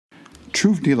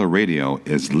Truth Dealer Radio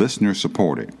is listener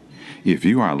supported. If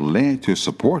you are led to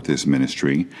support this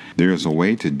ministry, there is a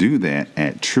way to do that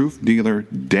at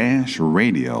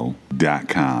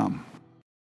truthdealer-radio.com.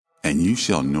 And you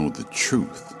shall know the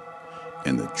truth,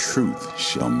 and the truth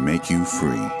shall make you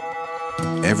free.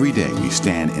 Every day we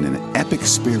stand in an epic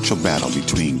spiritual battle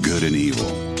between good and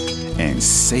evil, and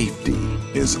safety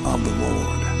is of the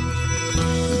Lord.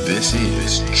 This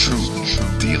is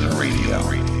Truth Dealer Radio.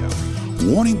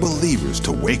 Warning believers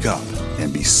to wake up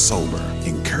and be sober,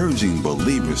 encouraging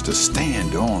believers to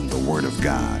stand on the Word of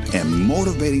God, and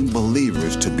motivating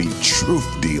believers to be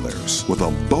truth dealers with a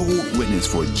bold witness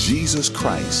for Jesus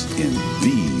Christ in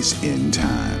these end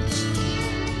times.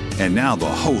 And now the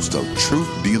host of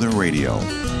Truth Dealer Radio,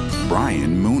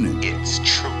 Brian Moonen. It's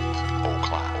Truth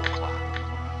O'Clock.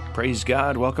 Praise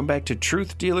God. Welcome back to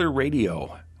Truth Dealer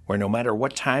Radio, where no matter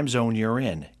what time zone you're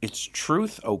in, it's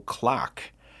Truth O'Clock.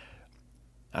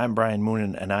 I'm Brian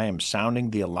Moonen, and I am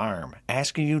sounding the alarm,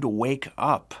 asking you to wake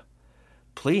up.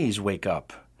 Please wake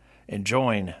up and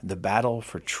join the battle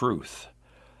for truth.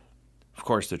 Of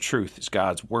course, the truth is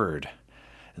God's Word,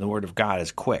 and the Word of God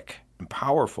is quick and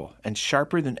powerful and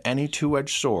sharper than any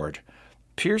two-edged sword,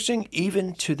 piercing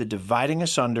even to the dividing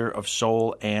asunder of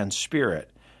soul and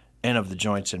spirit, and of the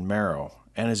joints and marrow,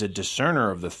 and is a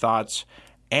discerner of the thoughts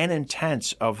and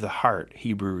intents of the heart.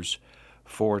 Hebrews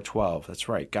 4:12. That's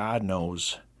right. God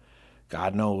knows.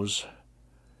 God knows.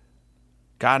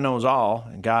 God knows all,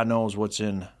 and God knows what's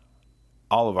in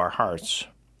all of our hearts.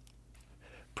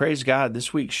 Praise God.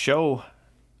 This week's show,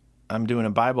 I'm doing a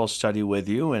Bible study with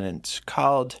you, and it's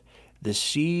called The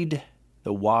Seed,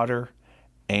 the Water,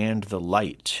 and the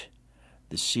Light.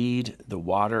 The Seed, the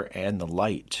Water, and the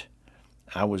Light.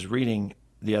 I was reading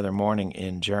the other morning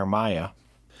in Jeremiah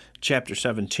chapter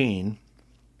 17,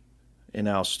 and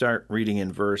I'll start reading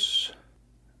in verse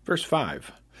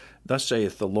 5. Thus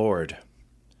saith the Lord,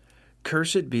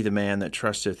 Cursed be the man that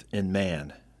trusteth in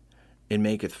man, and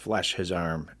maketh flesh his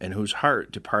arm, and whose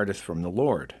heart departeth from the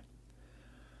Lord.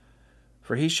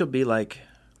 For he shall be like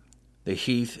the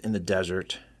heath in the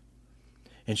desert,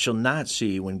 and shall not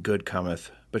see when good cometh,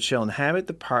 but shall inhabit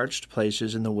the parched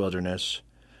places in the wilderness,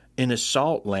 in a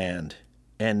salt land,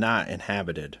 and not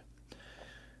inhabited.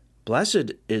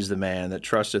 Blessed is the man that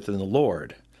trusteth in the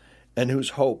Lord, and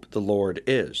whose hope the Lord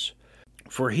is.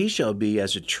 For he shall be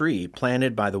as a tree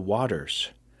planted by the waters,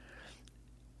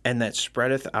 and that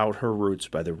spreadeth out her roots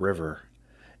by the river,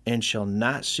 and shall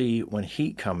not see when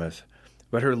heat cometh,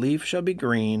 but her leaf shall be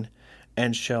green,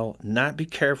 and shall not be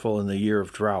careful in the year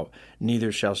of drought,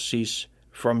 neither shall cease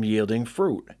from yielding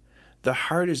fruit. The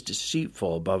heart is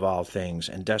deceitful above all things,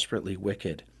 and desperately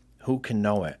wicked. Who can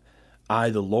know it? I,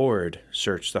 the Lord,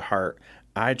 search the heart.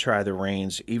 I try the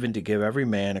reins, even to give every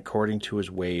man according to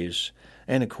his ways,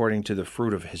 and according to the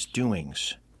fruit of his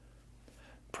doings.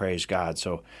 Praise God.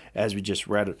 So, as we just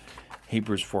read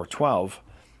Hebrews 4:12,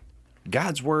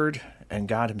 God's Word and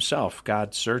God Himself,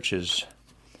 God searches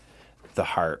the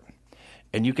heart.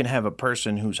 And you can have a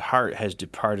person whose heart has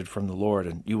departed from the Lord,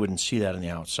 and you wouldn't see that on the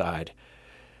outside,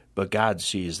 but God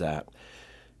sees that.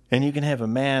 And you can have a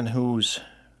man who's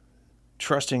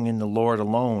trusting in the Lord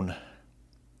alone.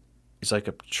 He's like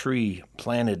a tree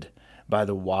planted by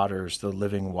the waters, the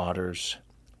living waters.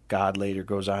 God later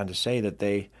goes on to say that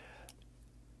they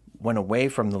went away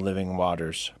from the living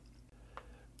waters.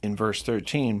 In verse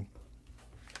 13,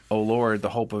 O Lord, the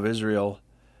hope of Israel,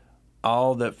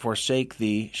 all that forsake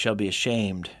thee shall be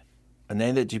ashamed, and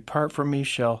they that depart from me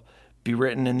shall be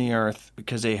written in the earth,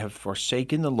 because they have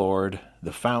forsaken the Lord,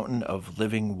 the fountain of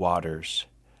living waters.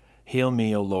 Heal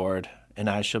me, O Lord, and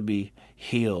I shall be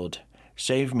healed.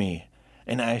 Save me,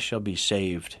 and I shall be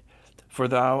saved, for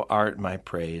thou art my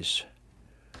praise.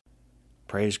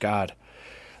 Praise God.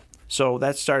 So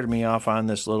that started me off on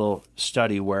this little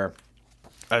study where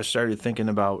I started thinking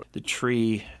about the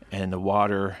tree and the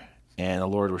water, and the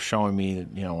Lord was showing me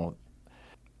that,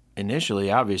 initially,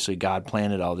 obviously, God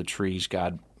planted all the trees.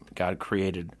 God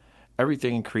created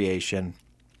everything in creation,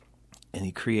 and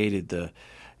He created the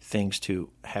things to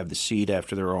have the seed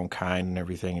after their own kind and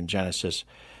everything in Genesis.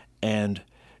 And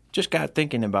just got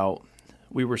thinking about,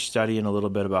 we were studying a little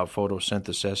bit about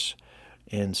photosynthesis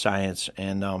in science,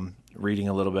 and reading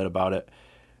a little bit about it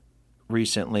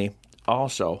recently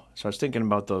also. So I was thinking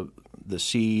about the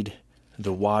seed,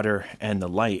 the water, and the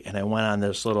light, and I went on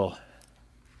this little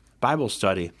Bible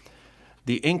study.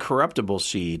 The incorruptible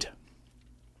seed,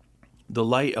 the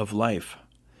light of life,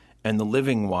 and the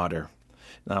living water.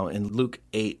 Now in Luke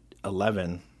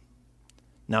 8:11,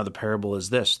 now the parable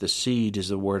is this: the seed is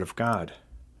the word of God.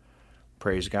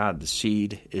 Praise God. The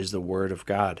seed is the word of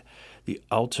God, the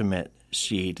ultimate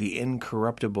seed, the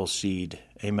incorruptible seed.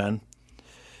 Amen.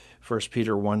 1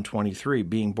 Peter 1:23,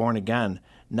 being born again,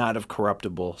 not of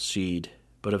corruptible seed,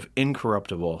 but of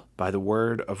incorruptible, by the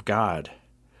word of God,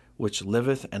 which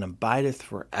liveth and abideth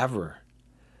forever.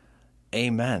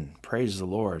 Amen. Praise the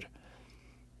Lord.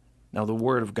 Now, the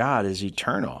word of God is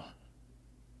eternal.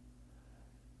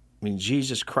 I mean,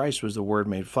 Jesus Christ was the Word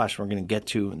made flesh. We're going to get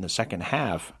to in the second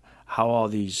half how all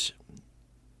these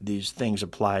things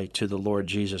apply to the Lord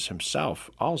Jesus himself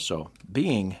also,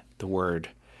 being the Word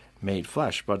made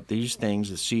flesh. But these things,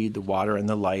 the seed, the water, and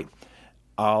the light,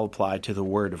 all apply to the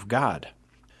Word of God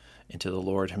and to the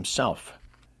Lord himself.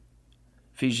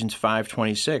 Ephesians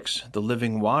 5:26, the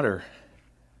living water,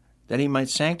 that he might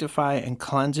sanctify and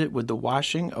cleanse it with the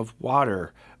washing of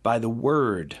water by the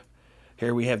Word.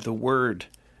 Here we have the Word,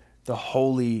 the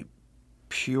holy,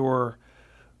 pure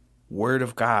Word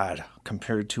of God,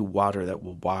 compared to water that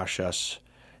will wash us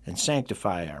and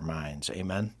sanctify our minds.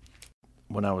 Amen.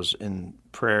 When I was in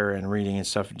prayer and reading and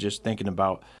stuff, just thinking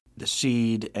about the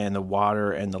seed and the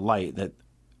water and the light, that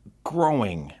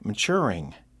growing,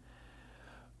 maturing,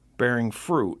 bearing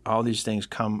fruit, all these things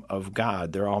come of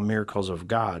God. They're all miracles of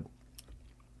God.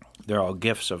 They're all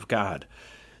gifts of God.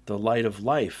 The light of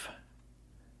life.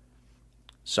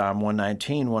 Psalm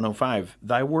 119, 105,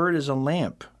 thy word is a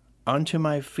lamp unto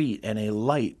my feet and a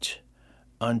light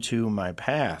unto my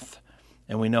path.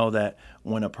 And we know that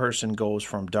when a person goes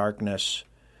from darkness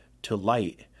to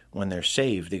light, when they're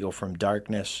saved, they go from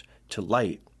darkness to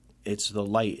light. It's the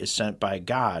light is sent by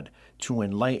God to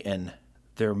enlighten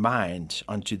their minds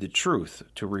unto the truth,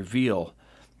 to reveal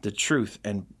the truth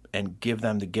and give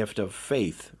them the gift of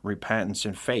faith, repentance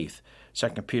and faith.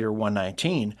 2 Peter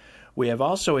 1:19, we have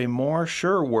also a more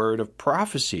sure word of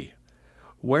prophecy,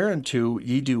 whereunto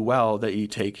ye do well that ye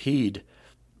take heed,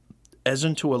 as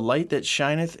unto a light that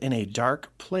shineth in a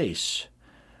dark place,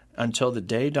 until the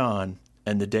day dawn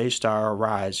and the day star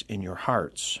arise in your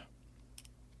hearts.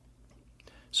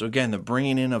 So again, the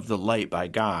bringing in of the light by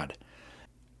God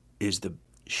is the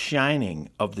shining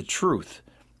of the truth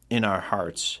in our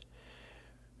hearts,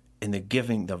 in the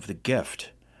giving of the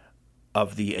gift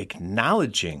of the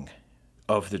acknowledging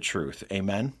of the truth.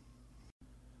 Amen.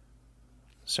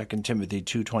 2 Timothy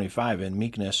 2:25, in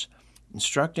meekness,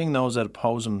 instructing those that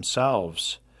oppose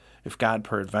themselves, if God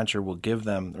peradventure will give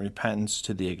them repentance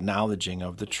to the acknowledging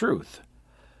of the truth.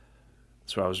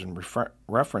 That's what I was in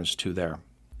reference to there.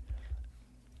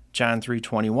 John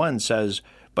 3:21 says,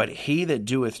 but he that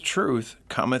doeth truth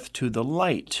cometh to the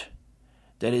light,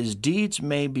 that his deeds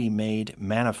may be made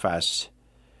manifest,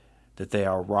 that they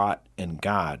are wrought in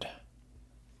God.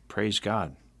 Praise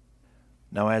God.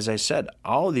 Now, as I said,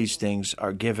 all of these things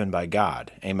are given by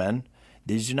God. Amen.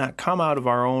 These do not come out of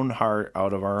our own heart,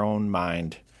 out of our own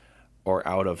mind, or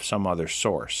out of some other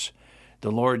source.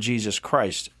 The Lord Jesus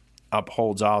Christ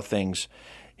upholds all things.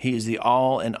 He is the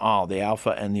all in all, the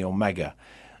Alpha and the Omega.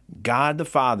 God the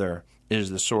Father is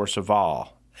the source of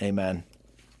all. Amen.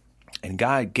 And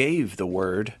God gave the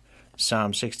word.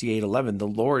 Psalm 68:11, the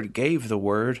Lord gave the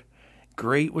word.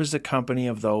 Great was the company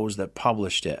of those that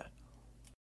published it.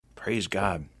 Praise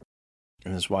God.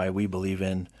 And that's why we believe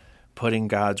in putting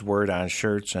God's word on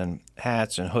shirts and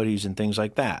hats and hoodies and things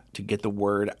like that, to get the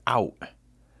word out.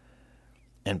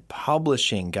 And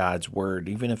publishing God's word,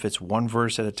 even if it's one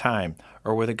verse at a time,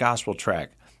 or with a gospel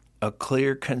tract, a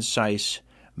clear, concise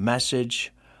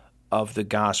message of the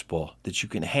gospel that you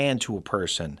can hand to a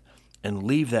person and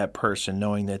leave that person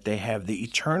knowing that they have the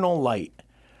eternal light,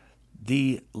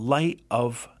 the light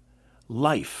of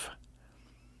life,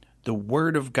 the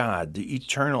Word of God, the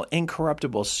eternal,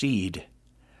 incorruptible seed,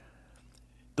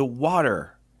 the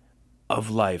water of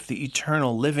life, the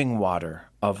eternal living water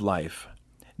of life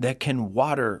that can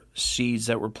water seeds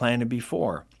that were planted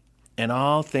before. And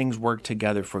all things work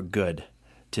together for good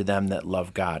to them that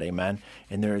love God. Amen.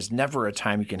 And there is never a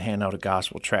time you can hand out a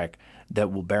gospel tract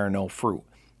that will bear no fruit.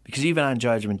 Because even on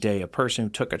Judgment Day, a person who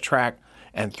took a tract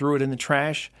and threw it in the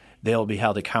trash, they'll be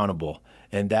held accountable.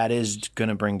 And that is going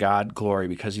to bring God glory,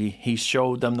 because he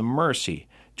showed them the mercy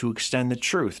to extend the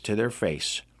truth to their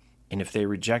face. And if they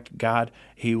reject God,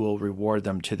 he will reward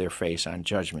them to their face on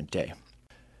Judgment Day.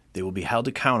 They will be held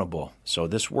accountable. So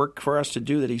this work for us to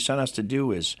do that he sent us to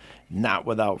do is not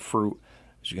without fruit.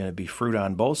 There's going to be fruit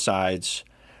on both sides.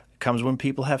 It comes when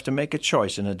people have to make a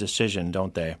choice and a decision,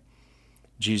 don't they?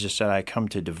 Jesus said, I come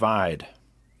to divide.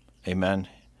 Amen.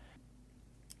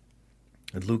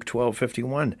 In Luke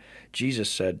 12:51, Jesus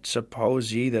said,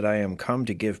 suppose ye that I am come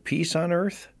to give peace on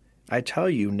earth? I tell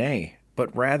you, nay,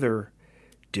 but rather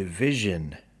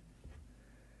division.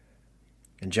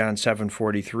 And John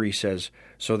 7:43 says,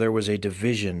 so there was a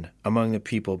division among the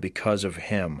people because of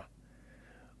him.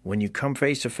 When you come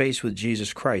face to face with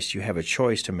Jesus Christ, you have a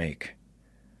choice to make.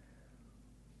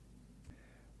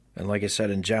 And like I said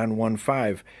in John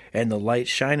 1:5, and the light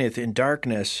shineth in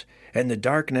darkness, and the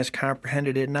darkness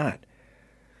comprehended it not.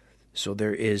 So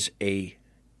there is a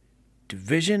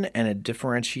division and a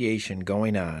differentiation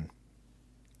going on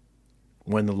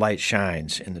when the light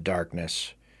shines in the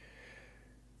darkness.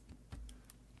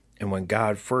 And when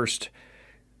God first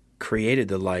created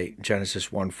the light,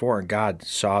 Genesis 1:4, and God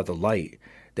saw the light,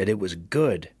 that it was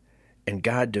good, and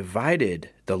God divided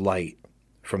the light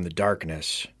from the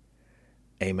darkness.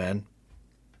 Amen.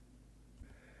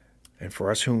 And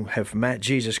for us who have met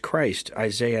Jesus Christ,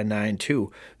 Isaiah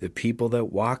 9:2, the people that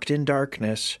walked in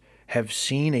darkness have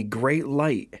seen a great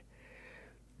light.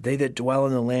 They that dwell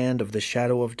in the land of the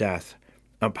shadow of death,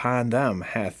 upon them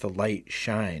hath the light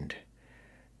shined.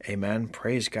 Amen.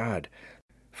 Praise God.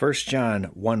 1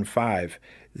 John 1:5,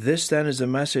 this then is the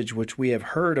message which we have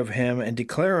heard of him and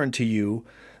declare unto you,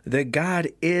 that God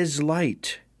is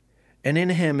light, and in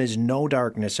him is no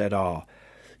darkness at all.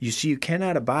 You see, you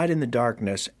cannot abide in the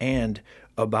darkness and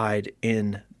abide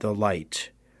in the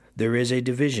light. There is a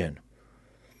division.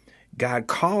 God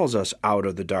calls us out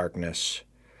of the darkness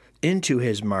into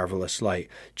his marvelous light.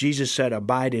 Jesus said,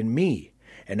 abide in me,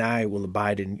 and I will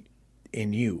abide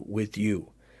in you, with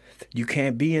you. You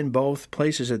can't be in both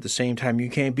places at the same time. You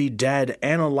can't be dead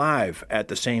and alive at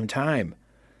the same time.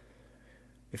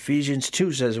 Ephesians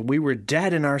 2 says, we were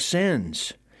dead in our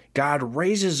sins. God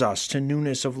raises us to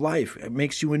newness of life. It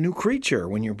makes you a new creature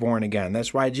when you're born again.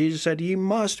 That's why Jesus said, ye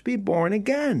must be born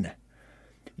again.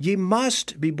 Ye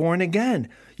must be born again.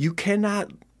 You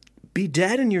cannot be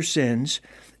dead in your sins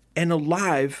and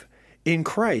alive in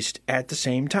Christ at the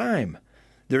same time.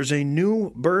 There's a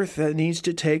new birth that needs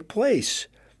to take place,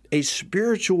 a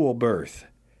spiritual birth.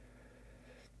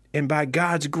 And by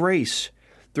God's grace,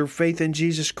 through faith in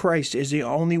Jesus Christ, is the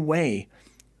only way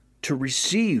to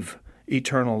receive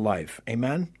eternal life.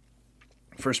 Amen?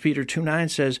 1 Peter 2:9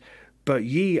 says, but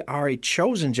ye are a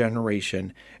chosen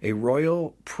generation, a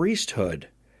royal priesthood,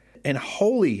 and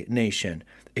holy nation,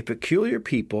 a peculiar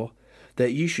people,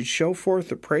 that ye should show forth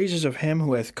the praises of him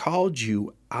who hath called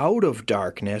you out of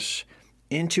darkness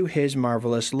into his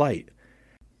marvelous light.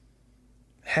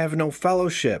 Have no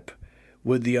fellowship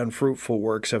with the unfruitful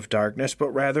works of darkness,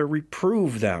 but rather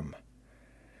reprove them.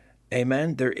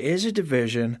 Amen? There is a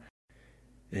division,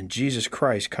 and Jesus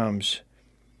Christ comes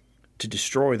to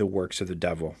destroy the works of the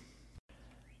devil.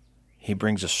 He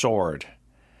brings a sword,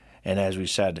 and as we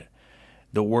said,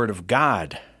 the word of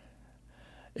God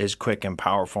is quick and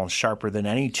powerful and sharper than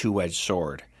any two-edged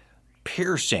sword,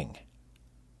 piercing,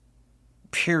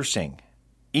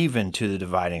 even to the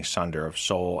dividing sunder of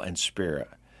soul and spirit,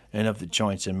 and of the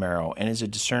joints and marrow, and is a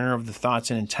discerner of the thoughts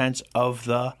and intents of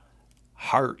the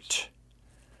heart.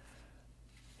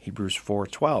 Hebrews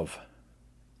 4:12.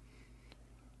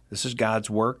 This is God's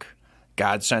work.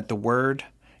 God sent the Word.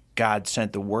 God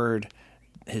sent the Word,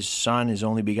 his Son, his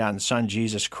only begotten Son,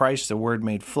 Jesus Christ, the Word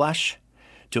made flesh,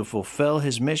 to fulfill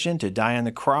his mission, to die on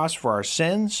the cross for our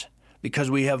sins, because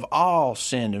we have all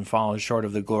sinned and fallen short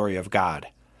of the glory of God.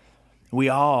 We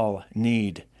all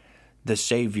need the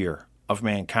Savior of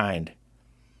mankind.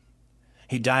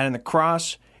 He died on the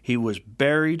cross, he was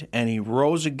buried, and he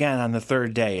rose again on the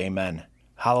third day. Amen.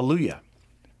 Hallelujah.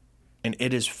 And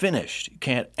it is finished. You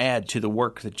can't add to the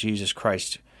work that Jesus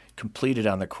Christ completed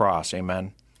on the cross.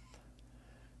 Amen.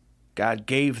 God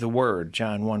gave the Word,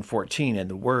 John 1:14, and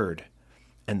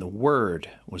the Word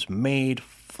was made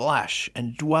flesh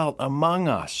and dwelt among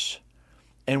us.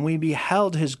 And we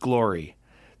beheld his glory,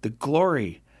 the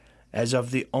glory as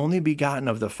of the only begotten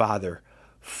of the Father,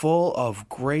 full of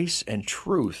grace and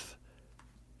truth.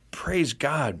 Praise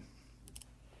God.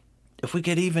 If we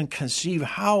could even conceive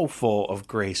how full of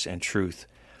grace and truth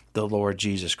the Lord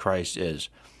Jesus Christ is,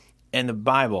 and the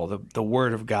Bible, the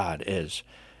Word of God, is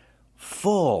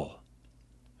full.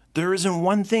 There isn't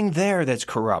one thing there that's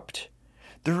corrupt.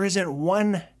 There isn't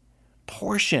one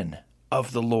portion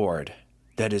of the Lord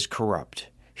that is corrupt.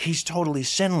 He's totally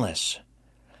sinless.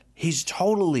 He's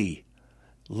totally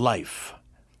life.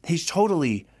 He's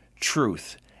totally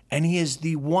truth. And he is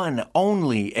the one,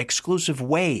 only, exclusive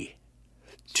way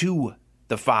to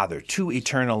the Father, to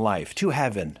eternal life, to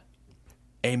heaven.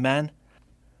 Amen?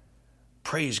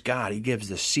 Praise God. He gives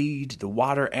the seed, the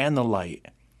water, and the light.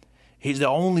 He's the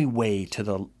only way to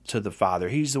the Father.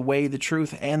 He's the way, the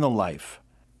truth, and the life.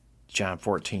 John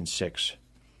 14:6.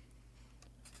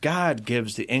 God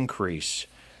gives the increase.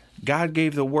 God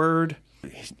gave the Word.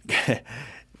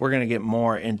 We're going to get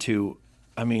more into,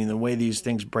 the way these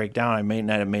things break down. I may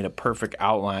not have made a perfect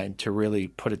outline to really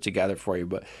put it together for you,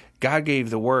 but God gave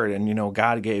the Word, and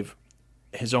God gave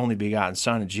his only begotten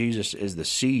Son, Jesus, is the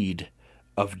seed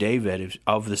of David,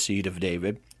 of the seed of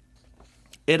David.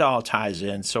 It all ties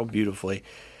in so beautifully.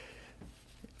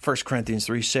 1 Corinthians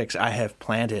 3:6, I have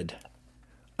planted,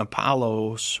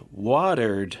 Apollos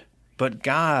watered, but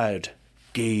God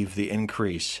gave the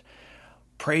increase.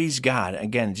 Praise God.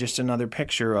 Again, just another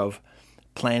picture of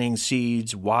planting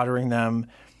seeds, watering them,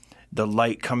 the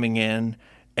light coming in,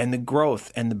 and the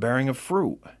growth and the bearing of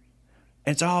fruit.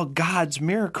 It's all God's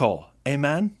miracle.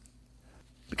 Amen?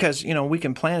 Because, we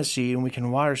can plant a seed and we can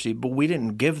water a seed, but we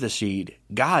didn't give the seed.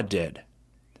 God did.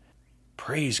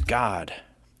 Praise God.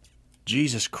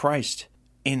 Jesus Christ,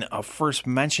 in a first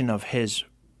mention of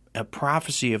a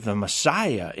prophecy of the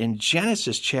Messiah in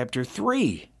Genesis chapter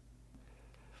 3.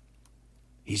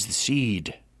 He's the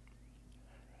seed.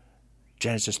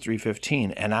 Genesis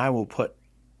 3:15, and I will put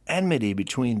enmity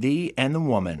between thee and the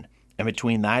woman, and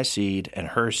between thy seed and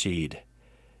her seed.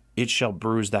 It shall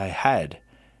bruise thy head,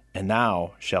 and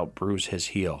thou shalt bruise his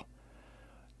heel.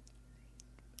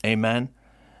 Amen?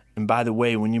 And by the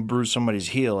way, when you bruise somebody's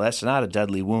heel, that's not a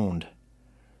deadly wound.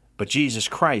 But Jesus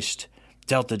Christ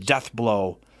dealt a death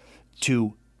blow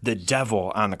to the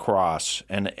devil on the cross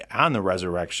and on the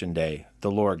resurrection day,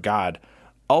 the Lord God.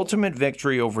 Ultimate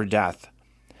victory over death.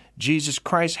 Jesus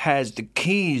Christ has the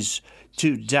keys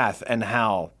to death and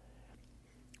hell.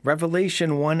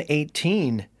 Revelation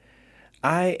 1:18,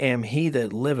 I am he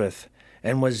that liveth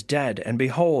and was dead, and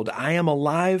behold, I am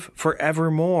alive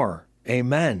forevermore.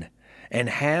 Amen. And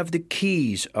have the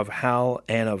keys of hell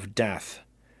and of death.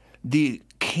 The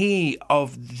key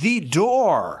of the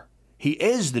door. He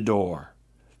is the door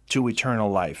to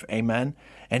eternal life. Amen.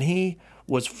 And he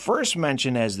was first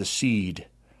mentioned as the seed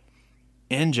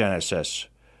in Genesis.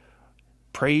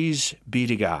 Praise be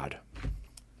to God.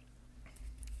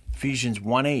 Ephesians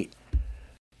 1:8.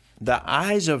 The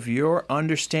eyes of your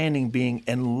understanding being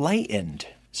enlightened.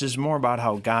 This is more about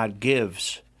how God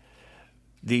gives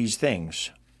these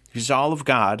things. It's all of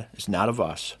God. It's not of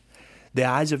us. The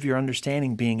eyes of your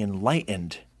understanding being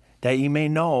enlightened, that ye may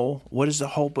know what is the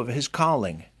hope of his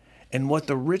calling, and what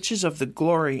the riches of the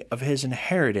glory of his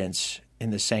inheritance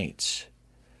in the saints.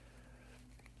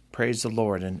 Praise the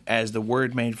Lord. And as the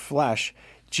Word made flesh,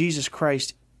 Jesus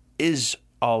Christ is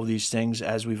all these things,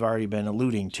 as we've already been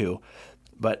alluding to.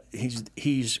 But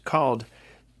he's called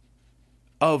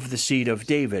of the seed of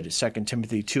David. 2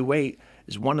 Timothy 2:8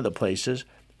 is one of the places.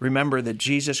 Remember that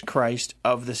Jesus Christ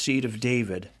of the seed of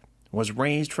David was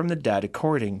raised from the dead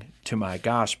according to my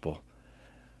gospel.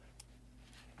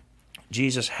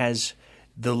 Jesus has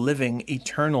the living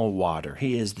eternal water.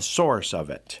 He is the source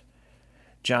of it.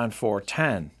 John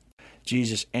 4:10,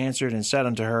 Jesus answered and said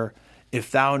unto her, If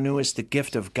thou knewest the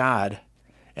gift of God,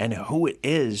 and who it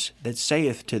is that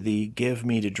saith to thee, Give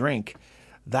me to drink,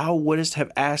 thou wouldest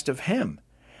have asked of him,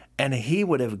 and he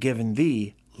would have given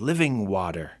thee living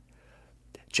water.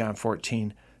 John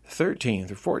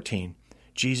 14:13-14,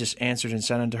 Jesus answered and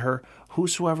said unto her,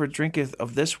 Whosoever drinketh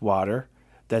of this water,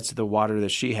 that's the water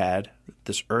that she had,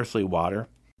 this earthly water,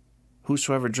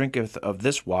 whosoever drinketh of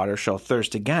this water shall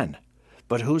thirst again.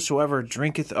 But whosoever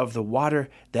drinketh of the water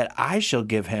that I shall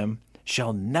give him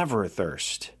shall never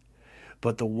thirst.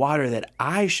 But the water that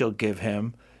I shall give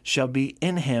him shall be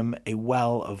in him a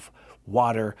well of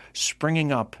water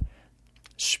springing up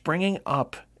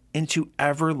into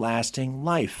everlasting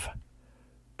life.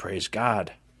 Praise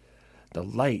God. The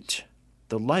light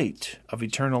of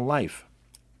eternal life.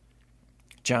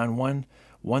 John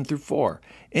 1:1-4.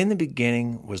 In the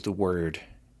beginning was the Word,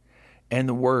 and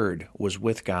the Word was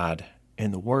with God,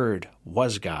 and the Word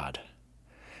was God.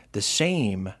 The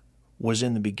same was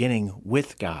in the beginning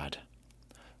with God.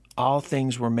 All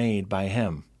things were made by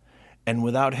him, and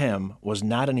without him was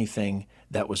not anything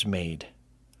that was made.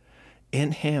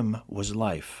 In him was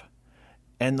life,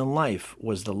 and the life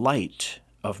was the light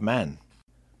of men.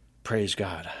 Praise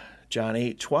God. John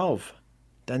 8:12.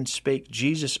 Then spake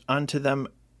Jesus unto them,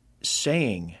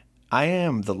 saying, I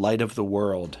am the light of the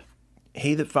world.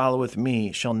 He that followeth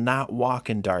me shall not walk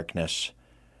in darkness,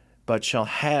 but shall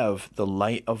have the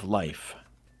light of life.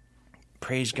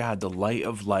 Praise God, the light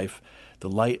of life, the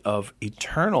light of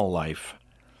eternal life,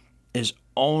 is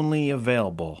only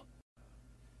available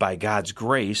by God's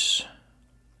grace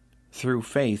through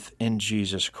faith in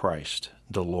Jesus Christ,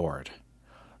 the Lord.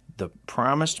 The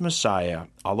promised Messiah,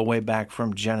 all the way back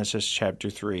from Genesis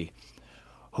chapter 3,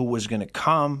 who was going to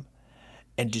come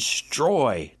and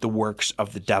destroy the works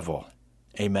of the devil.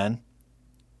 Amen?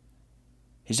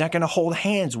 He's not going to hold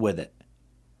hands with it.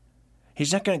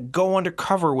 He's not going to go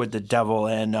undercover with the devil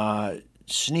and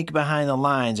sneak behind the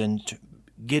lines and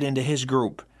get into his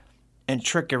group and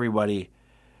trick everybody.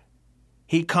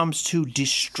 He comes to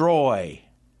destroy.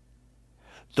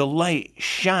 The light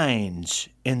shines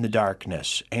in the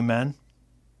darkness. Amen?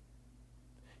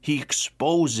 He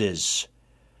exposes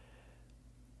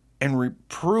and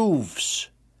reproves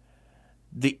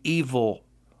the evil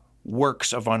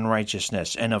works of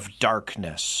unrighteousness and of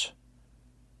darkness.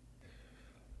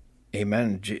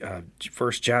 Amen.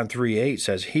 1 John 3:8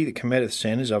 says, He that committeth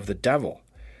sin is of the devil,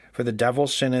 for the devil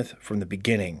sinneth from the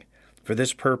beginning. For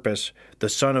this purpose the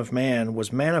Son of Man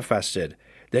was manifested,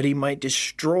 that he might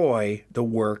destroy the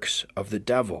works of the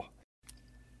devil.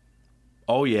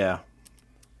 Oh yeah.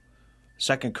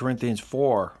 2 Corinthians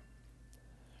 4,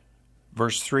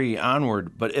 verse 3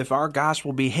 onward. But if our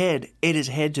gospel be hid, it is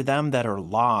hid to them that are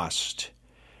lost,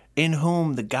 in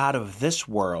whom the God of this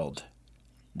world,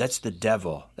 that's the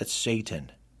devil, that's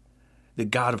Satan, the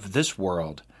God of this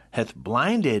world, hath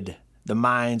blinded the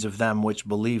minds of them which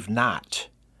believe not,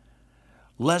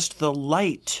 lest the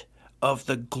light of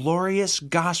the glorious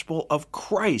gospel of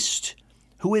Christ,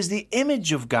 who is the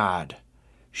image of God,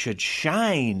 should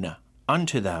shine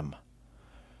unto them.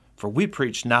 For we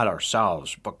preach not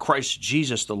ourselves, but Christ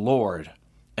Jesus the Lord,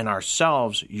 and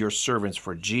ourselves your servants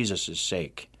for Jesus'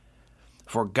 sake.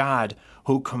 For God,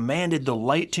 who commanded the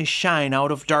light to shine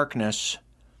out of darkness,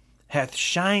 hath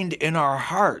shined in our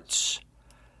hearts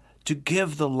to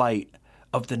give the light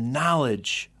of the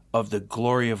knowledge of the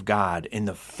glory of God in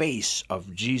the face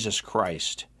of Jesus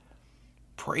Christ.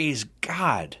 Praise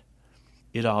God.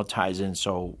 It all ties in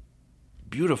so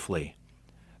beautifully.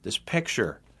 This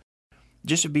picture,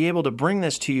 just to be able to bring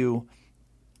this to you,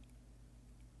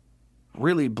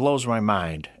 really blows my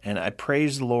mind. And I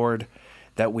praise the Lord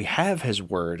that we have His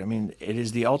Word. I mean, it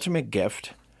is the ultimate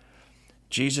gift.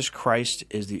 Jesus Christ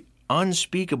is the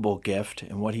unspeakable gift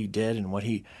in what He did and what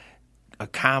He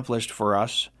accomplished for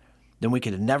us than we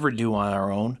could never do on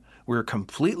our own. We were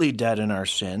completely dead in our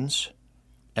sins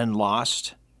and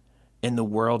lost, and the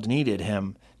world needed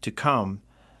Him to come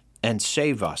and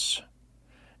save us.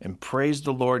 And praise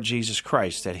the Lord Jesus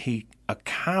Christ that He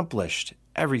accomplished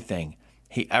everything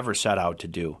He ever set out to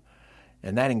do.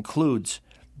 And that includes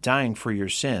dying for your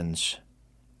sins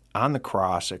on the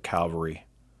cross at Calvary,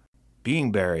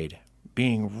 being buried,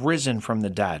 being risen from the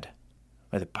dead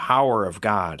by the power of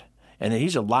God, and that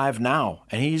He's alive now,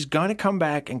 and He's going to come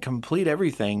back and complete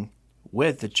everything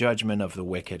with the judgment of the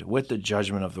wicked, with the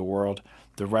judgment of the world,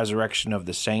 the resurrection of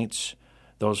the saints,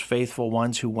 those faithful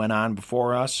ones who went on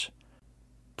before us.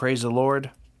 Praise the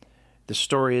Lord. The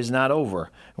story is not over,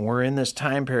 and we're in this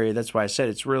time period. That's why I said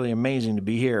it's really amazing to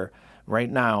be here right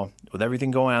now with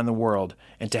everything going on in the world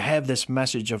and to have this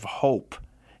message of hope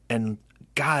and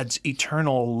God's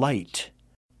eternal light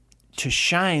to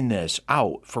shine this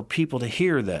out for people to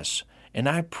hear this. And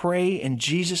I pray in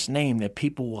Jesus' name that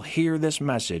people will hear this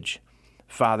message,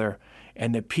 Father,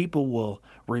 and that people will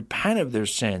repent of their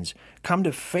sins, come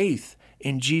to faith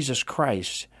in Jesus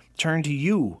Christ, turn to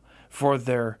you for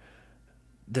the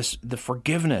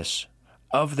forgiveness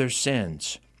of their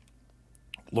sins.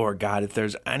 Lord God, if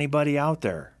there's anybody out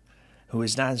there who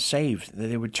is not saved, that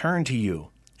they would turn to you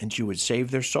and you would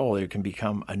save their soul. They can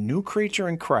become a new creature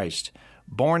in Christ,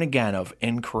 born again of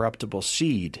incorruptible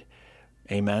seed.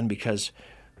 Amen. Because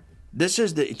this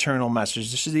is the eternal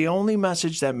message. This is the only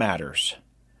message that matters.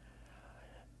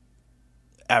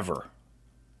 Ever.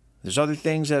 There's other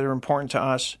things that are important to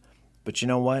us, but you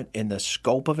know what? In the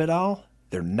scope of it all,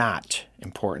 they're not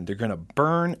important. They're going to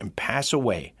burn and pass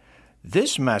away.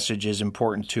 This message is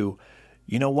important to,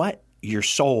 you know what? Your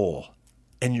soul.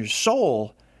 And your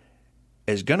soul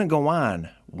is going to go on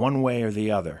one way or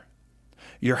the other.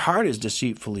 Your heart is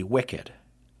deceitfully wicked.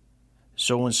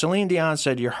 So when Celine Dion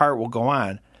said your heart will go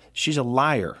on, she's a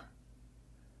liar.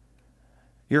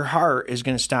 Your heart is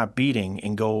going to stop beating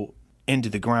and go into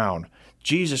the ground.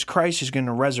 Jesus Christ is going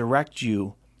to resurrect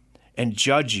you and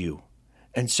judge you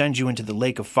and send you into the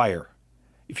lake of fire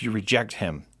if you reject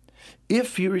Him.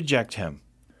 If you reject Him.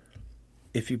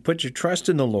 If you put your trust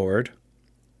in the Lord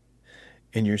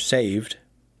and you're saved,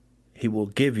 He will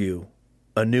give you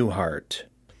a new heart.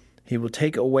 He will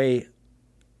take away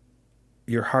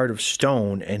your heart of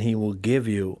stone and He will give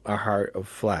you a heart of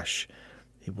flesh.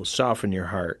 He will soften your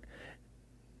heart.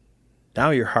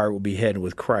 Now your heart will be hid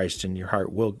with Christ and your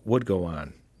heart would go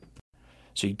on.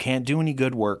 So you can't do any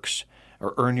good works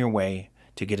or earn your way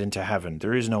to get into heaven.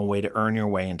 There is no way to earn your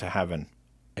way into heaven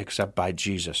except by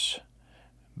Jesus,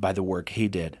 by the work He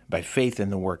did, by faith in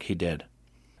the work He did.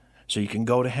 So you can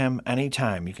go to Him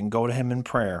anytime. You can go to Him in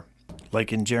prayer,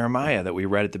 like in Jeremiah that we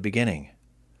read at the beginning.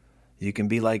 You can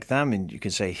be like them and you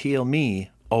can say, "Heal me,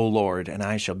 O Lord, and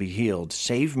I shall be healed.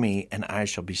 Save me, and I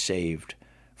shall be saved.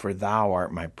 For Thou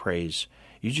art my praise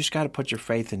You just got to put your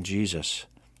faith in Jesus,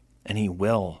 and he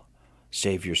will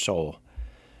save your soul.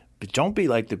 But don't be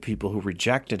like the people who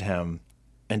rejected him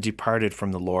and departed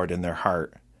from the Lord in their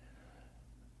heart.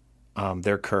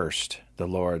 They're cursed. The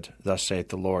Lord, thus saith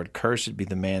the Lord, cursed be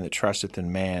the man that trusteth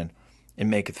in man, and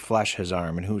maketh flesh his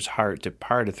arm, and whose heart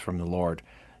departeth from the Lord.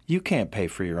 You can't pay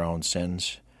for your own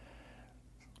sins.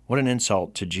 What an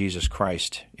insult to Jesus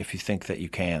Christ if you think that you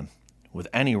can. With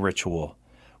any ritual,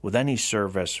 with any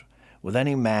service, with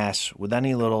any mass, with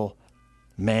any little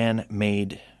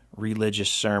man-made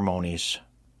religious ceremonies,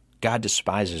 God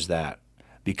despises that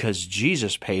because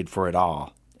Jesus paid for it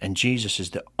all, and Jesus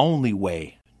is the only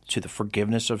way to the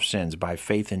forgiveness of sins by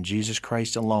faith in Jesus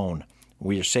Christ alone.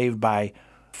 We are saved by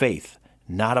faith,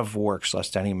 not of works,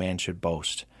 lest any man should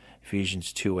boast.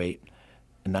 Ephesians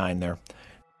 2:8-9 there.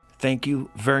 Thank you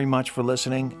very much for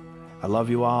listening. I love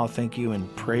you all. Thank you,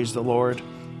 and praise the Lord.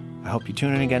 I hope you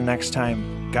tune in again next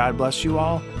time. God bless you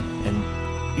all,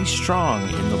 and be strong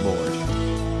in the Lord.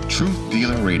 Truth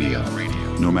Dealer Radio.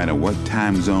 No matter what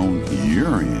time zone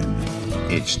you're in,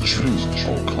 it's Truth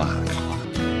O'Clock.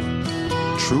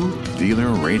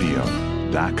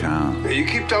 TruthDealerRadio.com. Now you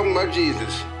keep talking about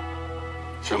Jesus.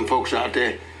 Some folks out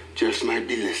there just might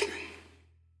be listening.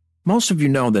 Most of you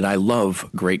know that I love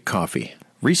great coffee.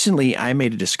 Recently, I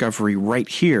made a discovery right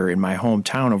here in my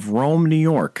hometown of Rome, New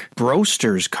York.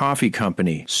 Broasters Coffee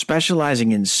Company,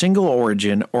 specializing in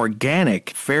single-origin, organic,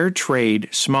 fair trade,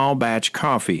 small batch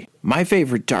coffee. My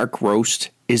favorite dark roast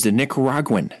is the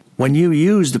Nicaraguan. When you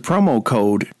use the promo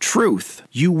code TRUTH,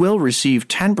 you will receive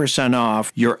 10%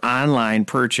 off your online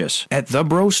purchase at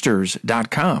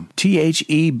thebroasters.com.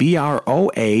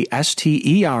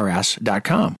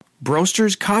 TheBroasters.com.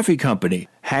 Broasters Coffee Company.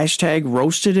 #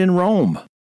 roasted in Rome.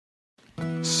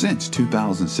 Since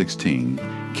 2016,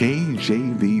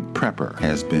 KJV Prepper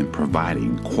has been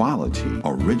providing quality,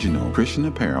 original Christian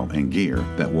apparel and gear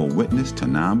that will witness to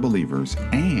non-believers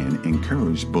and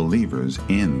encourage believers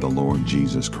in the Lord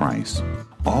Jesus Christ.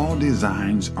 All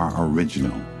designs are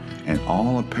original, and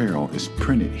all apparel is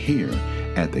printed here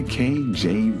at the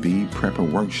KJV Prepper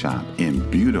Workshop in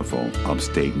beautiful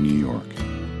upstate New York.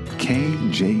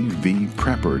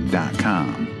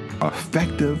 KJVPrepper.com.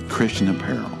 Effective Christian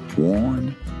apparel.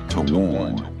 Worn to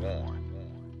warn.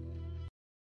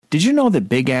 Did you know that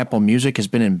Big Apple Music has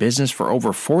been in business for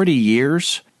over 40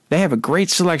 years? They have a great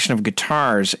selection of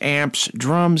guitars, amps,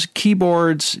 drums,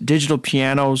 keyboards, digital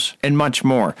pianos, and much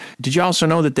more. Did you also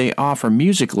know that they offer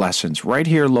music lessons right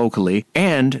here locally,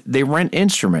 and they rent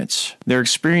instruments? Their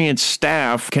experienced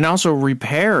staff can also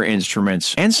repair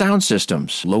instruments and sound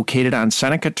systems. Located on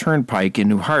Seneca Turnpike in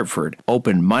New Hartford.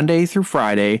 Open Monday through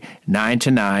Friday, 9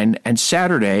 to 9, and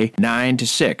Saturday, 9 to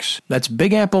 6. That's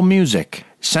Big Apple Music,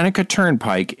 Seneca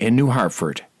Turnpike in New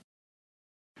Hartford.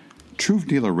 Truth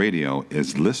Dealer Radio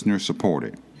is listener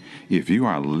supported. If you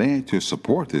are led to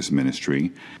support this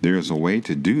ministry, there is a way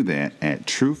to do that at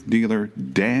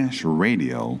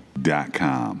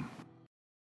truthdealer-radio.com.